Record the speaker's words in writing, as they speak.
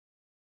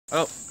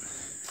Oh,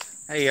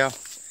 hey y'all,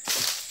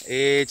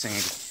 it's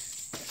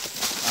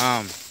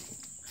Andy.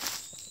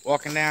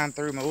 Walking down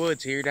through my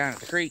woods here down at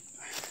the creek.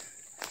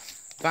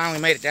 Finally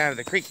made it down to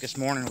the creek this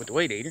morning with the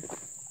weed eater,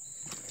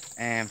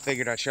 and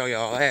figured I'd show you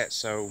all that.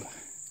 So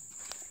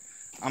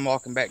I'm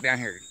walking back down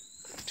here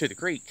to the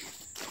creek.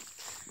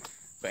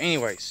 But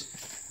anyways,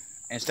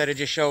 instead of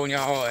just showing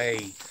y'all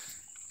a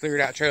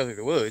cleared out trail through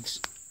the woods,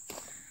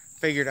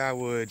 figured I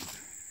would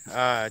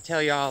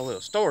tell y'all a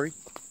little story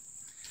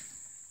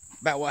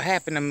about what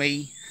happened to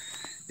me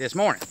this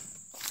morning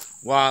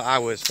while I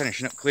was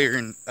finishing up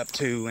clearing up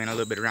to and a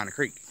little bit around the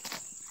creek.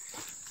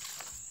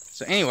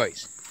 So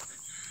anyways,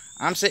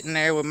 I'm sitting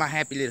there with my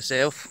happy little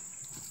self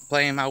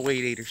playing my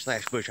weed eater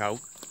slash bush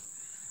hog.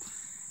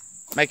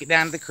 Make it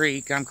down to the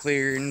creek. I'm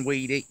clearing,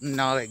 weed eating,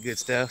 all that good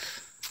stuff.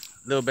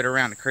 A little bit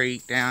around the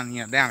creek, down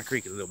the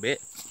creek a little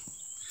bit.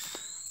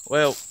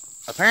 Well,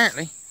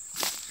 apparently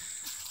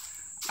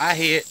I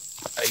hit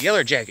a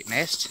yellow jacket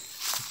nest,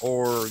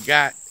 or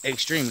got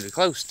extremely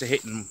close to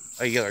hitting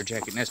a yellow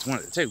jacket nest, one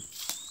of the two.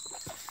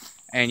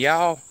 And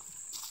y'all,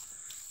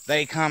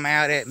 they come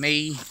out at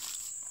me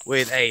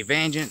with a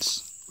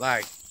vengeance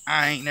like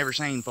I ain't never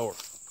seen before.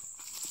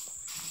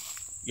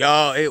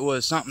 Y'all, it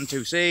was something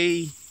to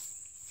see.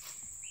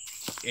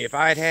 If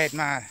I'd had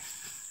my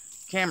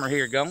camera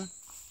here going,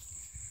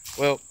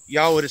 well,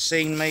 y'all would have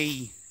seen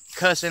me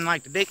cussing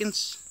like the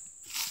dickens.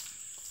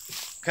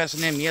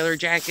 Cussing them yellow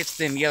jackets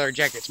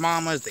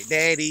mamas, their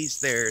daddies,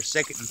 their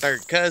second and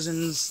third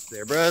cousins,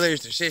 their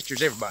brothers, their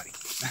sisters, everybody.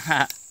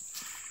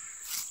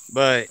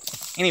 But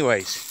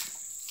anyways,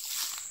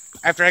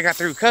 after I got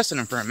through cussing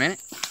them for a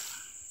minute,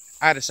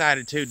 I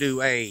decided to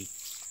do a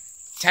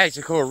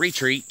tactical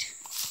retreat.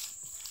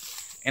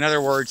 In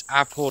other words,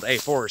 I pulled a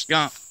Forrest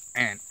Gump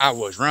and I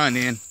was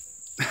running.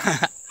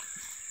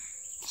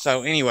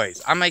 So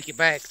anyways, I make it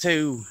back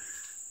to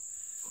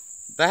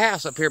the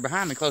house up here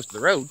behind me, close to the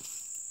road.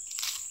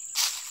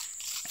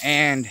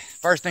 And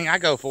first thing I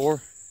go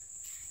for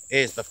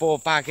is the full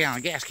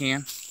 5-gallon gas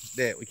can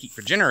that we keep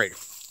for generator.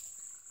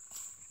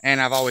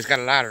 And I've always got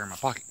a lighter in my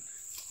pocket.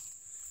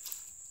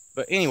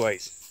 But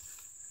anyways,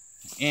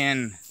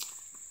 in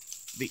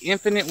the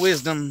infinite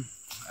wisdom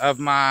of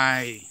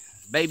my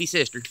baby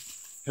sister,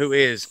 who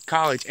is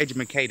college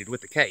educated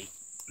with a K,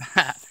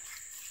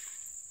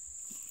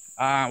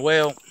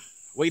 well,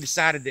 we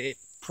decided that it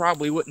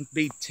probably wouldn't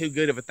be too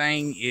good of a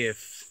thing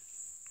if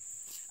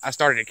I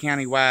started a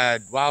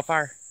county-wide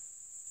wildfire.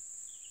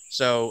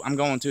 So I'm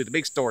going to the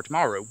big store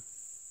tomorrow,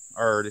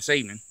 or this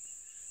evening,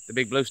 the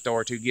Big Blue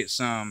store, to get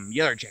some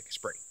yellow jacket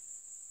spray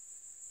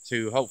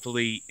to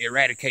hopefully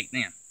eradicate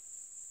them.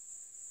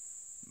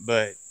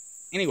 But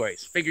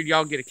anyways, figured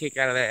y'all get a kick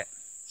out of that.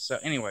 So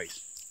anyways,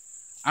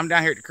 I'm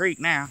down here at the creek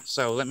now,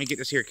 so let me get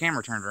this here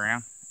camera turned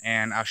around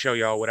and I'll show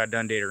y'all what I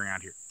done did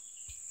around here.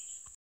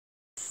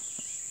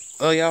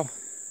 Well, y'all,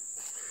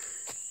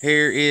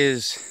 here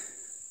is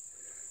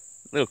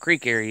a little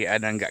creek area I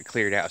done got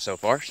cleared out so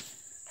far.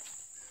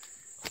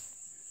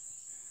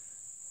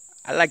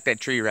 I like that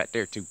tree right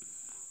there too.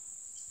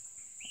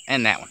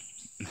 And that one.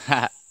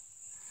 I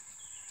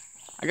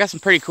got some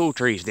pretty cool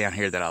trees down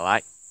here that I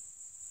like.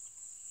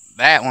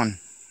 That one,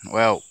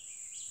 well,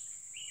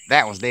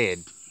 that one's dead.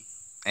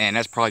 And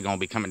that's probably going to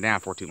be coming down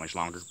for too much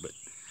longer. But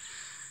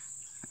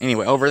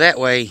anyway, over that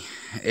way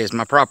is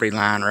my property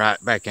line right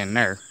back in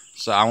there.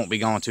 So I won't be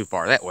going too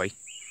far that way.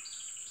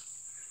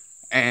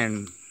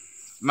 And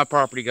my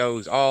property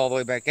goes all the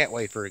way back that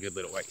way for a good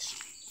little ways.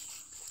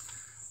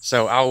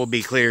 So I will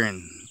be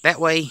clearing that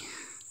way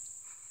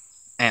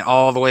and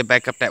all the way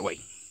back up that way.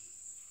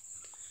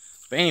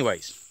 But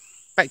anyways,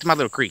 back to my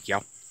little creek,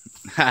 y'all.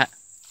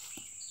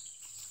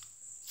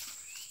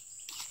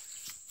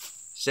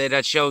 Said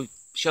I'd show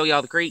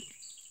y'all the creek.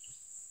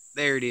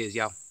 There it is,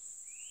 y'all.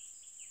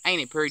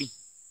 Ain't it pretty?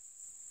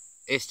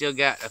 It still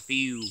got a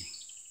few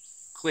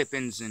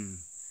clippings and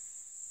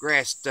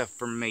grass stuff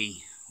from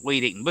me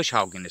weed eating bush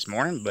hogging this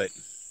morning, but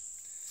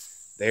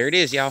there it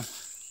is, y'all.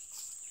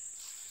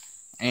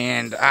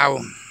 And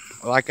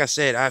like I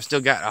said, I've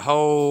still got a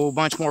whole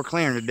bunch more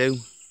clearing to do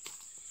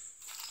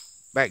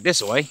back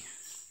this way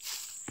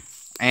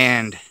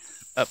and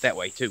up that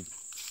way too.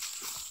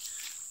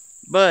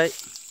 But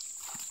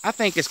I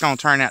think it's going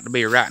to turn out to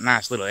be a right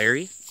nice little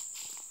area.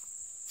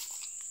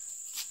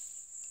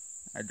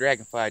 Our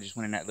dragonfly just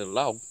went in that little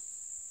log.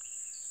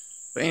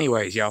 But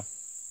anyways, y'all,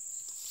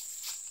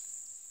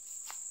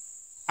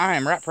 I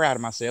am right proud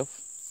of myself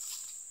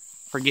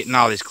for getting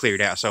all this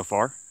cleared out so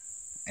far.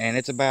 And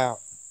it's about,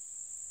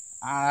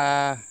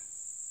 I'd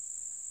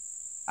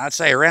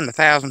say around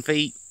 1,000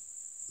 feet,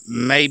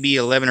 maybe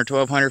 11 or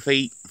 1,200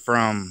 feet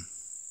from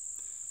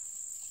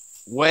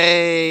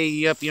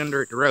way up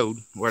yonder at the road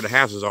where the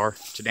houses are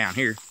to down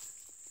here.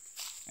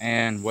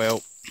 And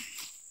well,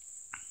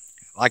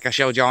 like I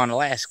showed y'all in the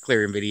last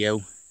clearing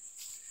video,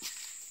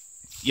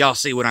 y'all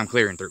see what I'm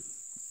clearing through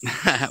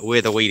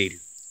with a weed eater.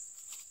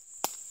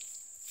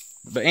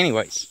 But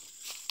anyways,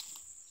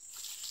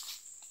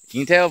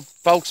 you can tell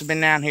folks have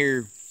been down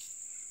here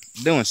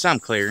doing some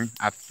clearing.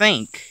 I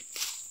think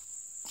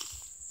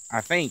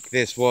I think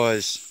this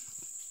was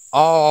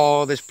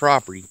all this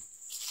property,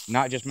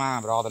 not just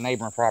mine, but all the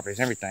neighboring properties,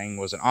 everything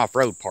was an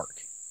off-road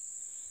park.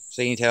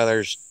 So you can tell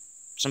there's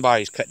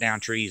somebody's cut down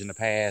trees in the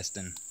past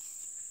and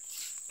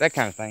that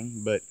kind of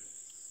thing. But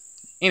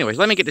anyways,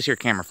 let me get this here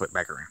camera flipped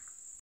back around.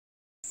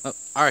 Oh,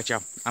 all right,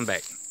 y'all, I'm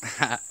back.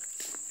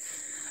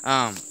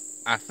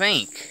 I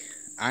think,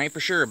 I ain't for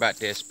sure about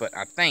this, but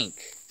I think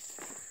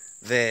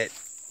that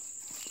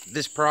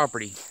this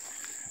property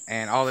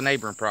and all the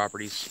neighboring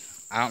properties,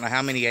 I don't know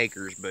how many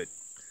acres, but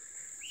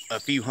a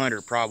few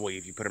hundred probably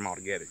if you put them all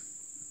together,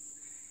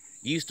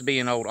 used to be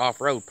an old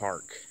off-road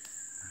park.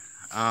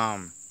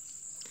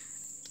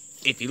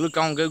 If you look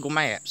on Google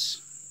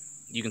Maps,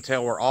 you can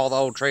tell where all the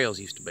old trails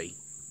used to be.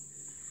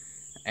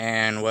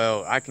 And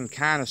well, I can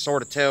kind of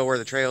sort of tell where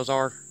the trails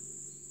are,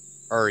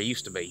 or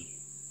used to be,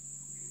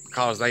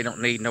 because they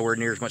don't need nowhere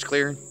near as much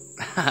clearing.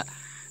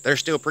 They're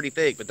still pretty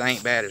thick, but they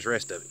ain't bad as the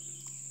rest of it.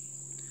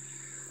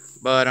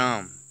 But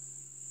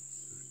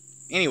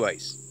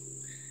anyways,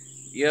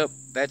 yep,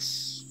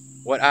 that's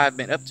what I've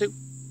been up to.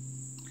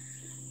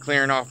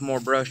 Clearing off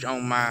more brush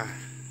on my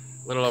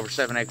little over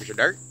 7 acres of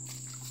dirt.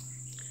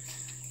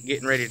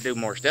 Getting ready to do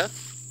more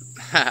stuff.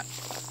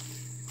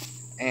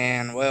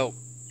 And well,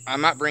 I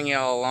might bring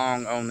y'all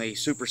along on the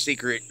super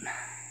secret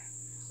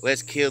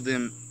let's kill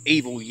them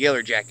evil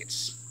Yellow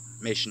Jackets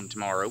mission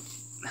tomorrow.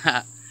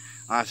 Like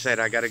I said,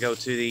 I gotta go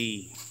to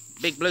the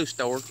Big Blue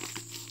store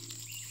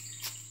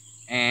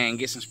and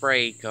get some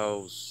spray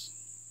because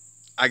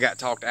I got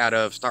talked out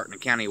of starting a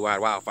county-wide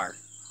wildfire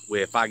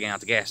with 5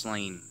 gallons of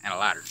gasoline and a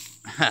lighter.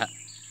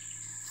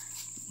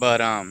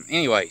 But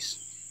anyways,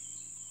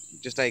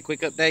 just a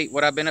quick update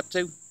what I've been up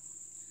to.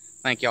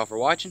 Thank y'all for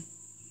watching.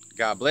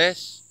 God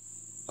bless.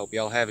 Hope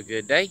y'all have a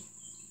good day,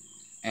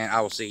 and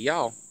I will see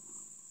y'all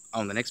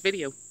on the next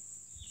video.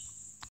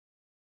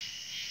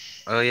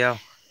 Well, y'all,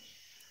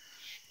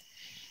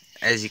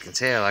 as you can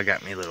tell, I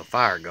got me a little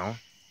fire going.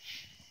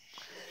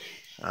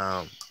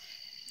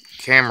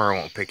 Camera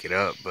won't pick it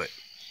up, but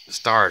the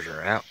stars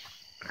are out.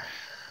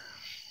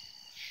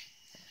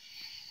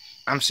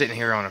 I'm sitting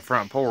here on the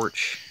front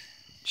porch,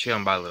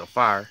 chilling by a little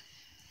fire,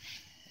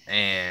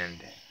 and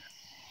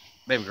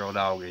baby girl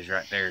dog is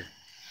right there,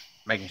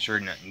 making sure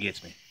nothing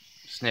gets me,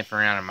 sniffing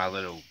around in my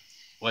little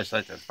what's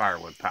left of the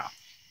firewood pile.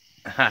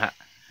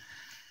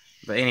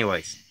 But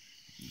anyways,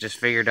 just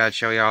figured I'd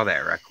show you all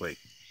that right quick.